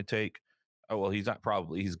probably going to take,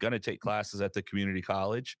 he's going to take classes at the community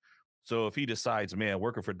college. So if he decides, man,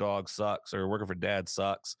 working for dogs sucks or working for dad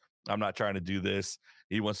sucks, I'm not trying to do this,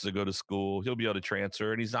 he wants to go to school, he'll be able to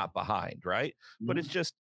transfer and he's not behind, right? Mm-hmm. But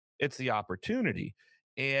it's the opportunity.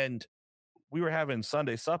 And we were having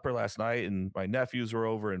Sunday supper last night and my nephews were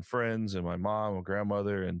over and friends and my mom and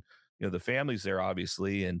grandmother and, the family's there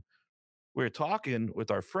obviously. And we were talking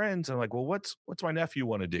with our friends and I'm like, well, what's my nephew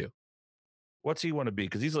want to do? What's he want to be?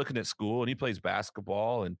 Because he's looking at school and he plays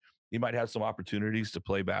basketball and he might have some opportunities to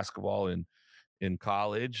play basketball in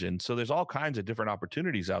college. And so there's all kinds of different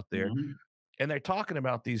opportunities out there. Mm-hmm. And they're talking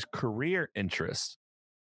about these career interests.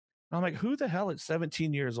 And I'm like, who the hell at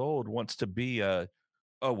 17 years old wants to be a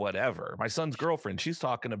whatever? My son's girlfriend, she's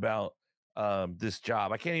talking about this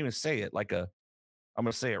job. I can't even say it I'm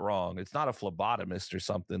going to say it wrong. It's not a phlebotomist or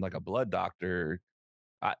something like a blood doctor.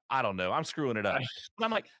 I don't know. I'm screwing it up. And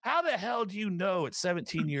I'm like, how the hell do you know at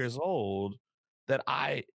 17 years old that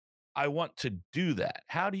I want to do that?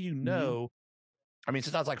 How do you know I mean,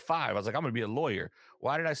 since I was like 5, I was like, I'm going to be a lawyer.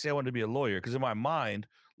 Why did I say I wanted to be a lawyer? Because in my mind,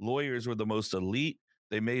 lawyers were the most elite.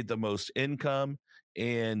 They made the most income,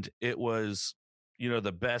 and it was,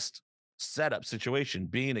 the best setup situation.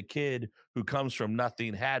 Being a kid who comes from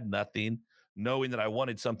nothing, had nothing, knowing that I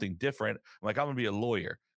wanted something different, I'm like, I'm going to be a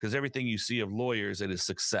lawyer because everything you see of lawyers, it is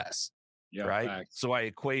success, Yeah, right? facts. So I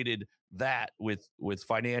equated that with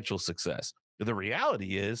financial success. But the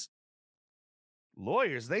reality is,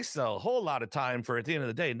 lawyers, they sell a whole lot of time for, at the end of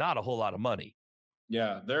the day, not a whole lot of money.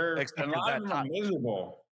 Yeah, a Except for lot of that them are top,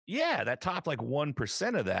 miserable. yeah, that top like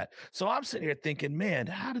 1% of that. So I'm sitting here thinking, man,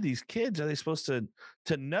 how do these kids, are they supposed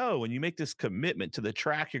to know when you make this commitment to the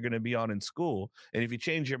track you're going to be on in school? And if you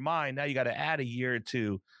change your mind, now you got to add a year or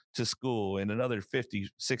two to school and another 50,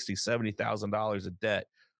 60, $70,000 of debt.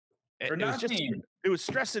 For It was just, nothing. it was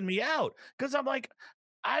stressing me out because I'm like,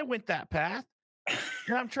 I went that path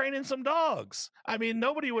and I'm training some dogs. I mean,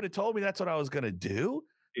 nobody would have told me that's what I was going to do,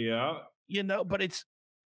 Yeah. but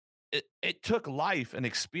it took life and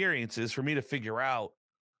experiences for me to figure out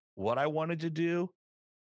what I wanted to do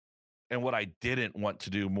and what I didn't want to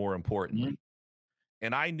do, more Mhm. importantly.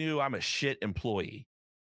 And I knew I'm a shit employee.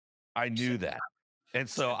 I knew that. And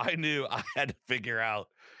so I knew I had to figure out,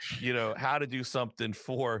 how to do something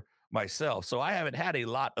for myself. So I haven't had a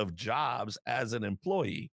lot of jobs as an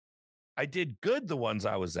employee. I did good the ones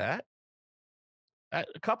I was at. A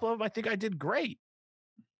couple of them, I think I did great.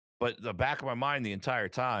 But the back of my mind the entire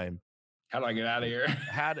time, How do I get out of here?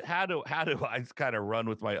 how do I kind of run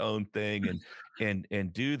with my own thing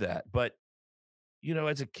and do that? But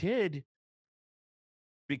as a kid,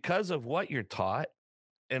 because of what you're taught,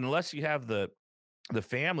 unless you have the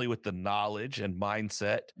family with the knowledge and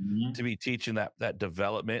mindset Mhm. to be teaching that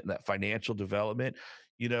development and that financial development,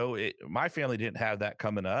 my family didn't have that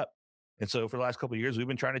coming up. And so for the last couple of years, we've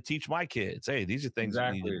been trying to teach my kids, hey, these are things you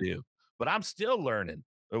need to Exactly. do. But I'm still learning.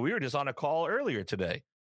 We were just on a call earlier today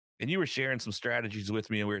and you were sharing some strategies with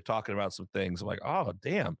me and we were talking about some things. I'm like, oh,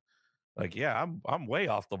 damn. Like, yeah, I'm way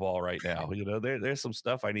off the ball right now. There's some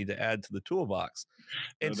stuff I need to add to the toolbox.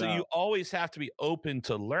 No And so you doubt. always have to be open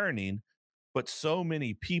to learning, but so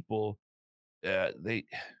many people, they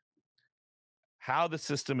how the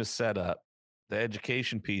system is set up, the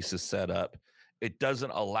education piece is set up, it doesn't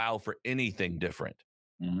allow for anything different.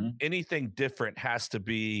 Mhm. Anything different has to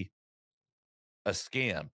be a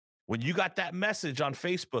scam. When you got that message on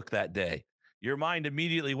Facebook that day, your mind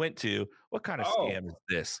immediately went to, what kind of Oh, scam is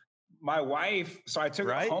this? my wife. So I took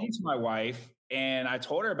it Right? home to my wife and I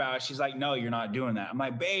told her about it. She's like, no, you're not doing that. I'm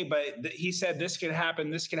like, babe, but he said this could happen.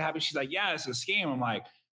 This could happen. She's like, yeah, it's a scam. I'm like,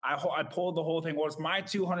 I pulled the whole thing. Well, it's my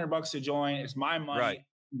 $200 to join. It's my Right. money.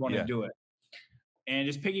 I'm going to Yeah. do it. And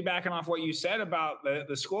just piggybacking off what you said about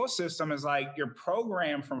the school system is like you're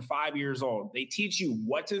programmed from 5 years old. They teach you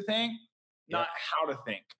what to think, not Yep. how to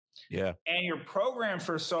think. Yeah. And you're programmed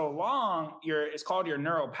for so long, it's called your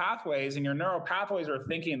neural pathways, and your neural pathways are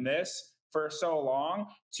thinking this for so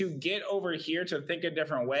long. To get over here to think a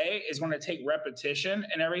different way is going to take repetition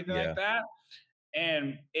and everything Yeah. like that.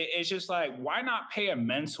 And it's just like, why not pay a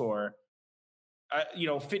mentor,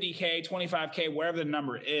 50K, 25K, wherever the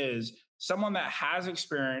number is, someone that has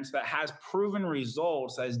experience, that has proven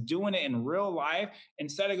results, that's doing it in real life,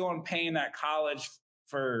 instead of going paying that college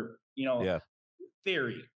for, Yeah.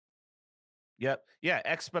 theory. Yep. Yeah.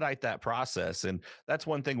 Expedite that process. And that's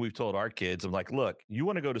one thing we've told our kids. I'm like, look, you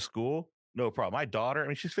want to go to school? No problem. My daughter, I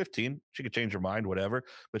mean, she's 15. She could change her mind, whatever,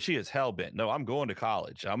 but she is hell bent. No, I'm going to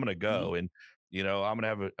college. I'm going to Mhm. go and, I'm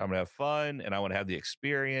going to have fun and I want to have the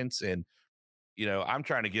experience. And, I'm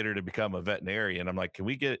trying to get her to become a veterinarian. I'm like,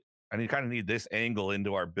 I kind of need this angle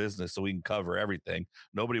into our business so we can cover everything.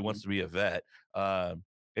 Nobody wants to be a vet.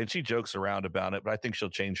 And she jokes around about it, but I think she'll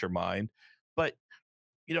change her mind. But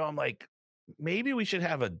I'm like, maybe we should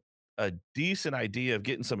have a decent idea of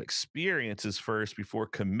getting some experiences first before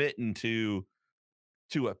committing to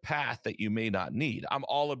a path that you may not need. I'm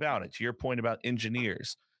all about it. To your point about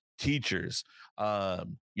engineers, teachers,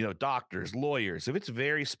 doctors, lawyers. If it's a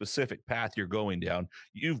very specific path you're going down,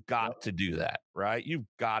 you've got Yep. to do that, right? You've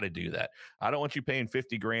got to do that. I don't want you paying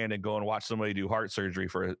 50 grand and go and watch somebody do heart surgery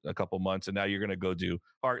for a couple months and now you're going to go do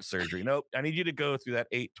heart surgery. Nope. I need you to go through that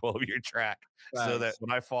 8-12 year track so that Facts.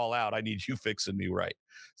 when I fall out, I need you fixing me right.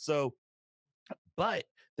 So, but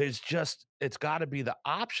it's got to be the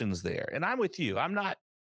options there. And I'm with you. I'm not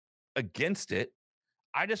against it.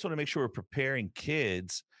 I just want to make sure we're preparing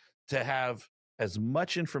kids to have as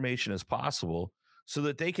much information as possible so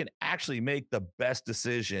that they can actually make the best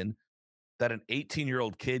decision that an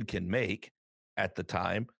 18-year-old kid can make at the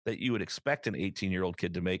time that you would expect an 18-year-old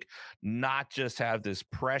kid to make, not just have this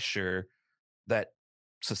pressure that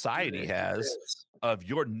Do society this, do has this. of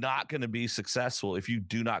you're not going to be successful if you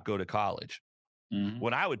do not go to college. Mm-hmm.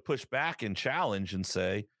 When I would push back and challenge and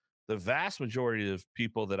say the vast majority of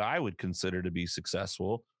people that I would consider to be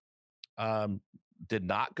successful did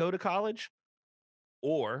not go to college,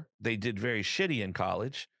 or they did very shitty in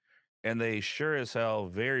college, and they sure as hell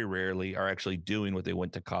very rarely are actually doing what they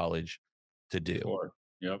went to college to do. For.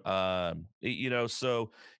 Yep.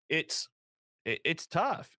 So it's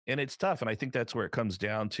tough, and it's tough. And I think that's where it comes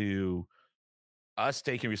down to us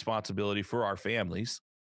taking responsibility for our families,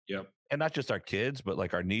 Yep. and not just our kids, but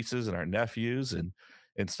like our nieces and our nephews and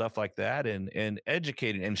stuff like that, and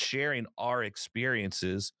educating and sharing our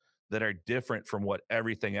experiences that are different from what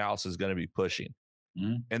everything else is going to be pushing.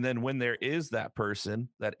 Mm-hmm. And then when there is that person,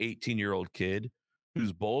 that 18-year-old kid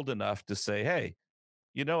who's bold enough to say, hey,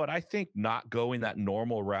 you know what? I think not going that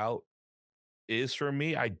normal route is for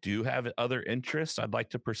me. I do have other interests I'd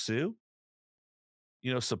like to pursue,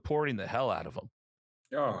 supporting the hell out of them.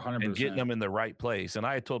 Oh, 100%. And getting them in the right place. And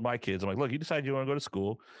I had told my kids, I'm like, look, you decide you want to go to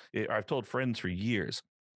school. I've told friends for years,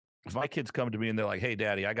 if my kids come to me and they're like, hey,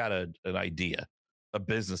 daddy, I got an idea, a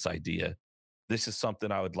business idea. This is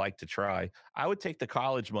something I would like to try. I would take the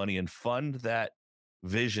college money and fund that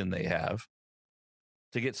vision they have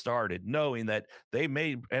to get started, knowing that they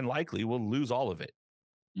may and likely will lose all of it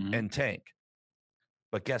and tank.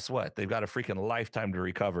 But guess what? They've got a freaking lifetime to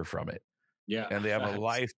recover from it. Yeah. And they have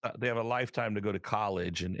a lifetime to go to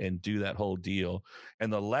college and do that whole deal.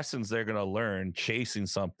 And the lessons they're going to learn chasing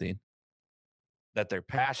something that they're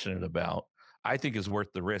passionate about, I think is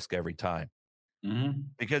worth the risk every time. Mm-hmm.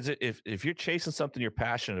 Because if you're chasing something you're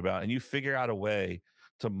passionate about and you figure out a way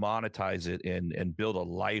to monetize it and build a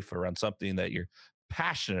life around something that you're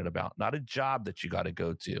passionate about, not a job that you got to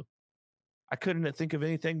go to, I couldn't think of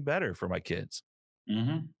anything better for my kids.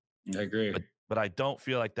 Mm-hmm. I agree. But I don't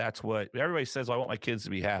feel like that's what everybody says. Well, I want my kids to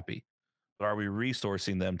be happy, but are we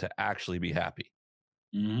resourcing them to actually be happy?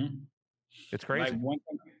 Mm-hmm. It's crazy. Like one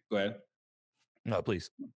thing, go ahead. No, please.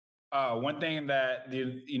 One thing that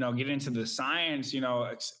get into the science.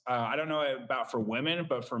 I don't know about for women,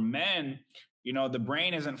 but for men, the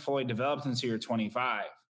brain isn't fully developed until you're 25.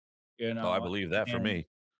 I believe that for me.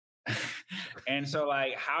 And so,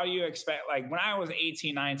 like, how you expect, like, when I was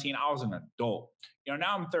 18, 19, I was an adult.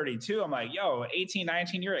 Now I'm 32. I'm like, yo, 18,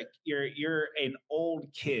 19, you're an old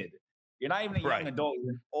kid. You're not even a young adult,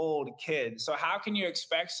 you're an old kid. So how can you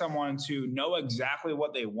expect someone to know exactly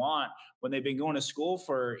what they want when they've been going to school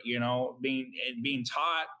for, being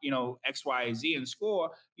taught, X, Y, Z in school?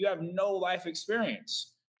 You have no life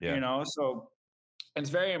experience, so it's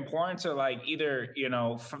very important to, like, either,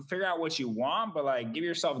 figure out what you want, but, like, give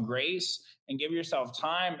yourself grace and give yourself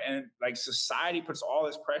time. And, like, society puts all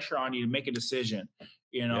this pressure on you to make a decision.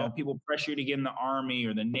 People pressure you to get in the Army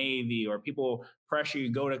or the Navy, or people pressure you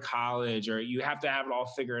to go to college, or you have to have it all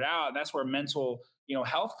figured out. And that's where mental,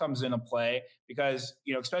 health comes into play, because,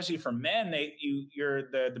 especially for men, you're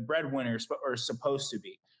the breadwinner, or supposed to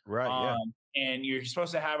be. Right. And you're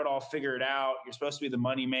supposed to have it all figured out. You're supposed to be the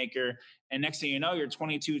money maker. And next thing you know, you're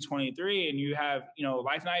 22, 23, and you have,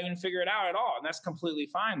 life not even figured out at all. And that's completely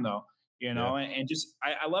fine, though, and just,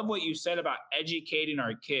 I love what you said about educating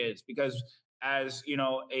our kids, because as,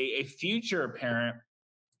 a future parent,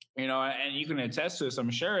 and you can attest to this,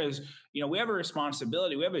 I'm sure, is, we have a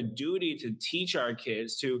responsibility. We have a duty to teach our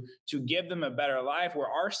kids, to give them a better life, where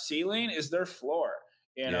our ceiling is their floor,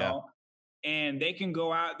 and they can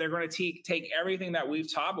go out, they're going to take everything that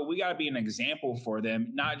we've taught, but we got to be an example for them,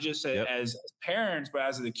 not just as parents, but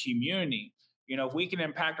as the community. If we can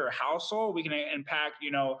impact our household, we can impact,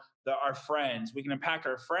 our friends. We can impact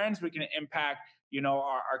our friends. We can impact,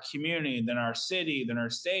 our community, then our city, then our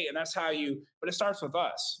state. And that's how but it starts with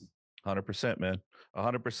us. 100%, man.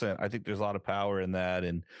 100%. I think there's a lot of power in that.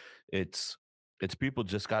 And it's people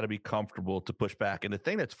just got to be comfortable to push back. And the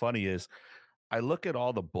thing that's funny is, I look at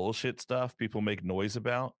all the bullshit stuff people make noise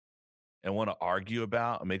about and want to argue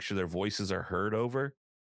about and make sure their voices are heard over.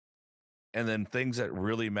 And then things that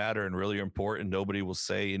really matter and really important, nobody will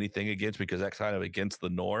say anything against, because that's kind of against the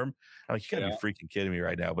norm. I'm like, you gotta be freaking kidding me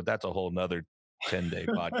right now. But that's a whole nother 10-day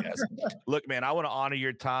podcast. Look, man, I want to honor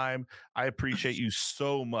your time. I appreciate you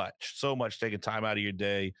so much taking time out of your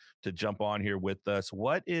day to jump on here with us.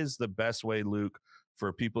 What is the best way, Luke,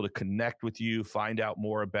 for people to connect with you, find out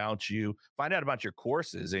more about you, find out about your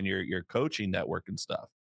courses and your coaching network and stuff?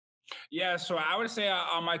 Yeah, so I would say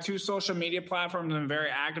on my two social media platforms, I'm very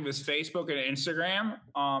active, is Facebook and Instagram.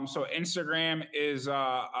 So Instagram is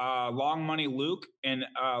Long Money Luke, and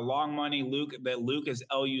Long Money Luke. That Luke is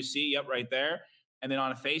LUC. Yep, right there. And then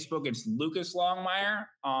on Facebook, it's Lucas Longmire.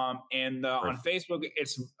 And on Facebook,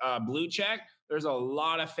 it's blue check. There's a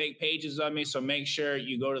lot of fake pages of me. So make sure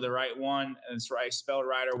you go to the right one and it's right, spelled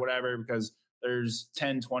right or whatever, because there's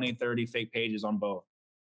 10, 20, 30 fake pages on both.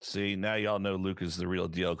 See, now y'all know Luke is the real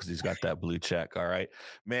deal because he's got that blue check. All right,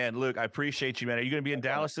 man. Luke, I appreciate you, man. Are you going to be in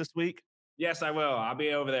Dallas this week? Yes, I will. I'll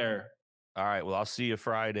be over there. All right. Well, I'll see you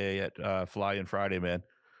Friday at Fly In Friday, man.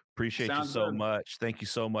 Appreciate Sounds you so good. much. Thank you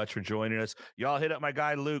so much for joining us. Y'all hit up my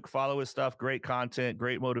guy, Luke. Follow his stuff. Great content,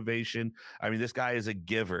 great motivation. I mean, this guy is a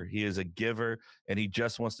giver. He is a giver, and he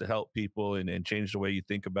just wants to help people and change the way you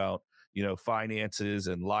think about, finances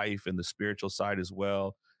and life and the spiritual side as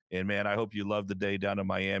well. And man, I hope you love the day down in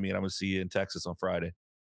Miami, and I'm going to see you in Texas on Friday.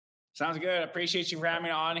 Sounds good. I appreciate you for having me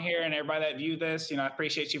on here, and everybody that viewed this, I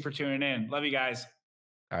appreciate you for tuning in. Love you guys.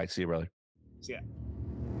 All right. See you, brother. See ya.